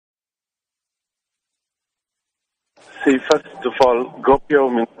See, first of all, GOPIO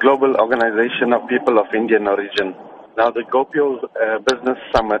means Global Organization of People of Indian Origin. Now, the GOPIO Business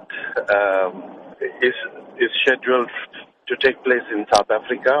Summit is scheduled to take place in South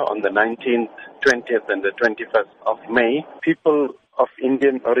Africa on the 19th, 20th, and the 21st of May. People of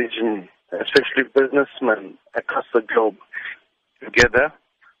Indian origin, especially businessmen across the globe, together,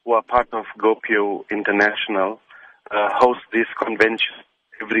 who are part of GOPIO International, host these conventions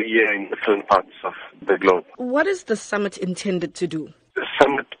every year in different parts of the globe. What is the summit intended to do? The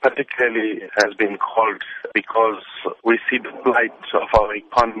summit particularly has been called because we see the plight of our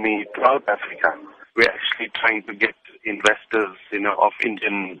economy throughout Africa. We're actually trying to get investors, of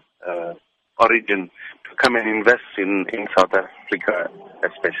Indian origin to come and invest in South Africa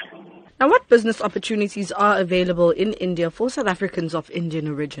especially. Now, what business opportunities are available in India for South Africans of Indian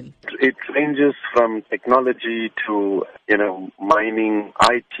origin? It ranges from technology to, mining,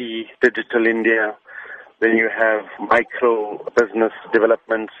 IT, digital India. Then you have micro business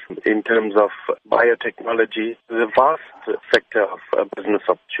developments in terms of biotechnology. There's a vast sector of business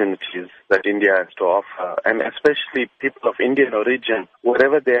opportunities that India has to offer. And especially people of Indian origin,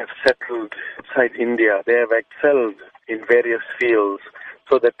 wherever they have settled outside India, they have excelled in various fields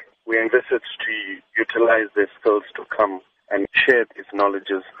so that we envisage to utilize their skills to come and share these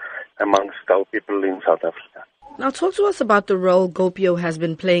knowledges amongst our people in South Africa. Now, talk to us about the role GOPIO has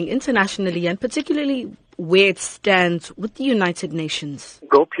been playing internationally and particularly where it stands with the United Nations.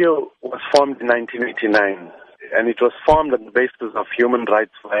 GOPIO was formed in 1989, and it was formed on the basis of human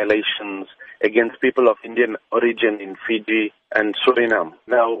rights violations against people of Indian origin in Fiji and Suriname.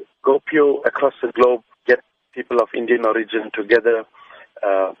 Now, GOPIO across the globe get people of Indian origin together,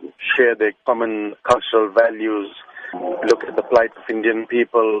 share their common cultural values, look at the plight of Indian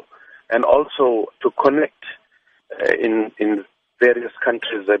people, and also to connect in various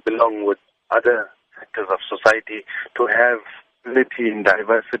countries that belong with other sectors of society, to have unity and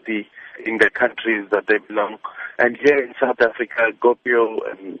diversity in the countries that they belong. And here in South Africa, GOPIO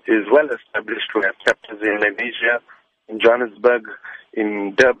is well established. We have chapters in Lenasia, in Johannesburg,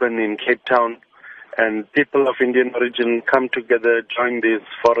 in Durban, in Cape Town. And people of Indian origin come together, join these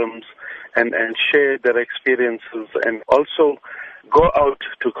forums, and share their experiences, and also go out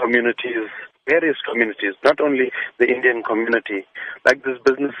to communities, various communities, not only the Indian community. Like this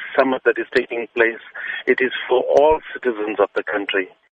business summit that is taking place, it is for all citizens of the country.